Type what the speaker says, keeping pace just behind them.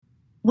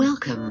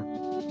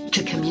Welcome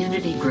to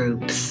Community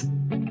Groups.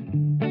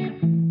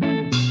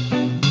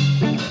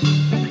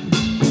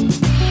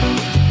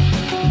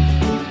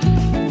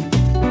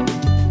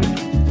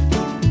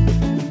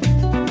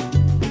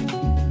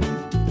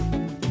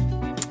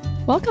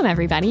 Welcome,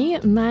 everybody.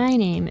 My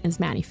name is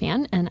Maddie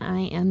Fan, and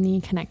I am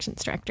the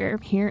Connections Director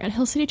here at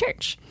Hill City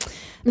Church.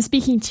 I'm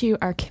speaking to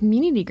our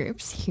community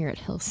groups here at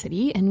Hill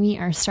City, and we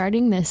are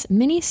starting this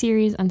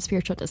mini-series on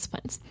spiritual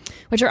disciplines,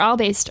 which are all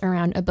based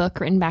around a book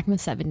written back in the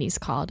 70s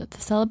called The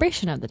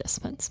Celebration of the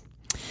Disciplines.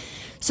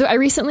 So I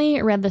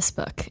recently read this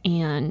book,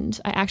 and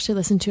I actually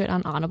listened to it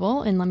on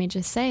Audible, and let me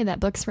just say that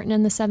books written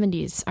in the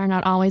 70s are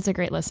not always a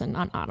great listen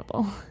on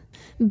Audible.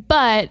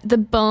 But the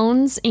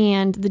bones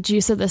and the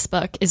juice of this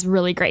book is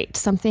really great.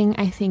 Something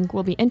I think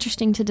will be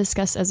interesting to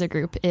discuss as a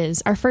group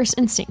is our first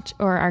instinct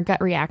or our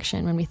gut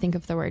reaction when we think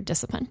of the word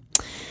discipline.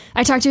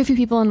 I talked to a few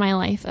people in my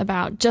life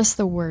about just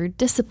the word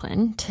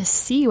discipline to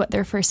see what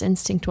their first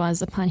instinct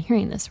was upon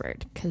hearing this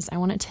word, because I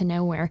wanted to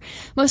know where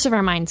most of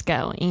our minds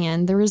go.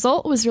 And the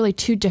result was really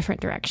two different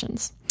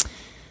directions.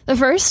 The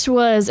first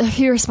was a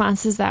few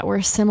responses that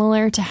were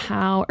similar to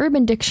how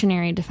Urban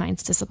Dictionary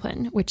defines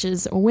discipline, which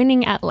is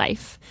winning at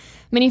life.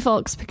 Many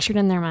folks pictured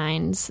in their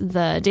minds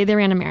the day they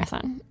ran a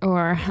marathon,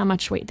 or how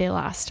much weight they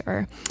lost,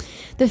 or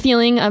the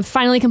feeling of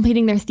finally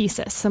completing their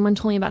thesis. Someone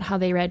told me about how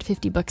they read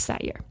 50 books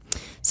that year.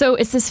 So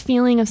it's this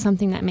feeling of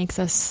something that makes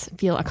us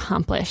feel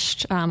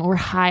accomplished or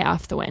high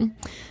off the win.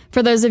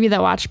 For those of you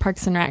that watch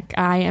Parks and Rec,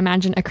 I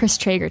imagine a Chris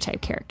Traeger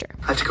type character.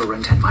 I have to go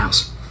run 10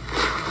 miles.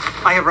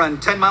 I have run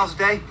 10 miles a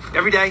day,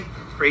 every day,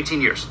 for 18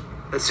 years.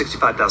 That's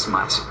 65,000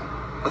 miles,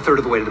 a third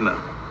of the way to the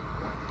moon.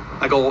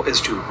 My goal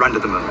is to run to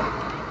the moon.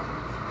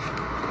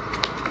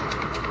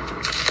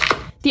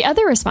 The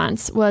other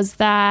response was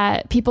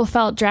that people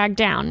felt dragged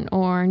down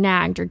or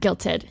nagged or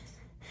guilted.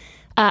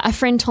 A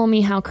friend told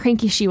me how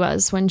cranky she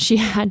was when she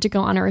had to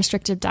go on a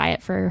restrictive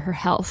diet for her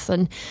health,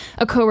 and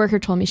a coworker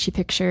told me she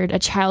pictured a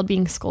child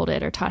being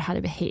scolded or taught how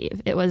to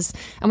behave. It was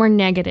a more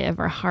negative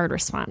or hard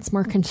response,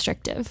 more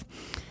constrictive.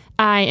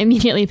 I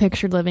immediately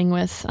pictured living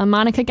with a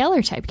Monica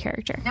Geller type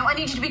character. Now I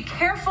need you to be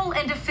careful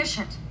and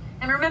efficient.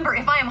 And remember,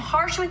 if I am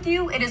harsh with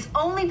you, it is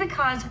only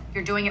because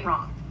you're doing it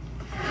wrong.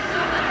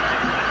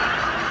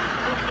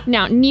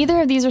 Now,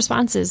 neither of these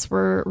responses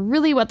were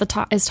really what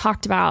is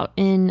talked about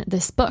in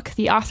this book.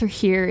 The author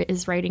here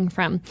is writing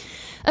from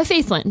a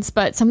faith lens,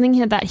 but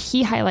something that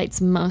he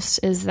highlights most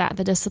is that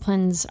the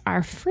disciplines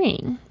are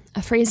freeing.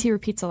 A phrase he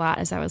repeats a lot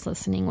as I was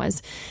listening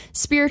was,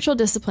 spiritual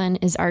discipline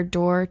is our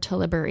door to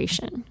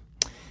liberation.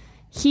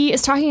 He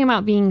is talking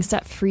about being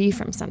set free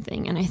from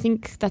something, and I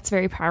think that's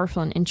very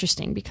powerful and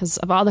interesting because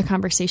of all the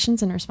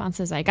conversations and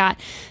responses I got,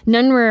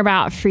 none were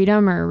about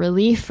freedom or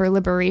relief or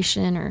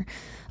liberation or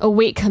a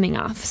weight coming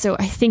off. So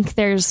I think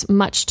there's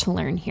much to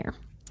learn here.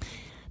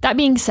 That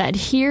being said,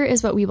 here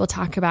is what we will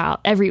talk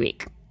about every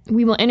week.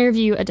 We will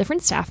interview a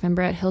different staff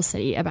member at Hill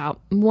City about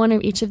one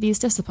of each of these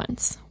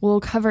disciplines. We'll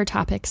cover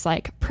topics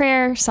like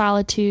prayer,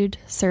 solitude,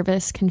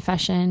 service,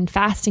 confession,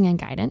 fasting, and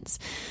guidance.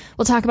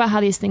 We'll talk about how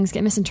these things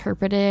get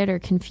misinterpreted or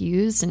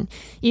confused, and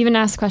even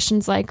ask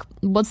questions like,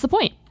 what's the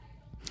point?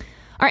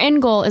 Our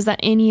end goal is that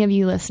any of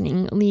you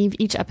listening leave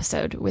each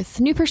episode with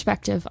new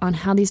perspective on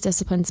how these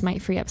disciplines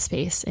might free up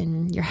space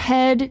in your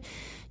head,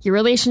 your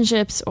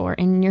relationships, or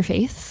in your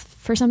faith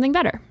for something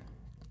better.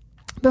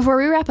 Before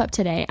we wrap up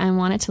today, I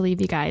wanted to leave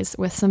you guys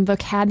with some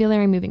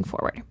vocabulary moving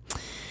forward.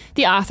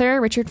 The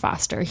author, Richard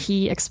Foster,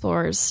 he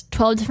explores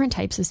 12 different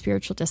types of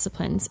spiritual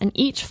disciplines, and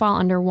each fall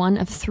under one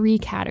of three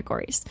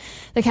categories.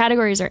 The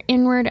categories are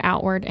inward,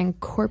 outward, and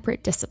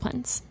corporate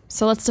disciplines.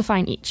 So let's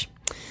define each.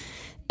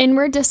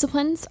 Inward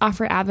disciplines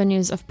offer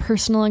avenues of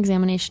personal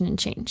examination and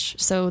change.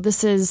 So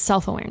this is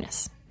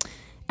self-awareness.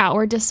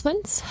 Outward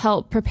disciplines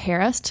help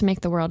prepare us to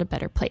make the world a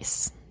better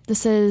place.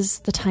 This is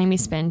the time we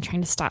spend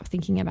trying to stop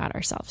thinking about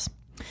ourselves.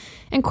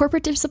 And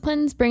corporate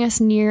disciplines bring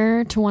us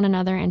nearer to one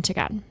another and to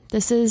God.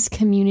 This is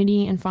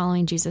community and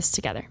following Jesus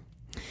together.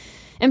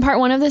 In part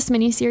one of this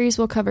mini-series,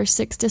 we'll cover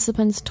 6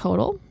 disciplines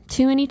total,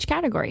 2 in each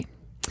category.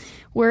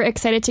 We're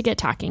excited to get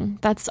talking.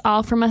 That's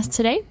all from us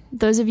today.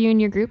 Those of you in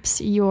your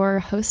groups, your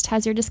host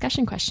has your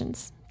discussion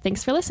questions.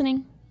 Thanks for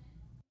listening.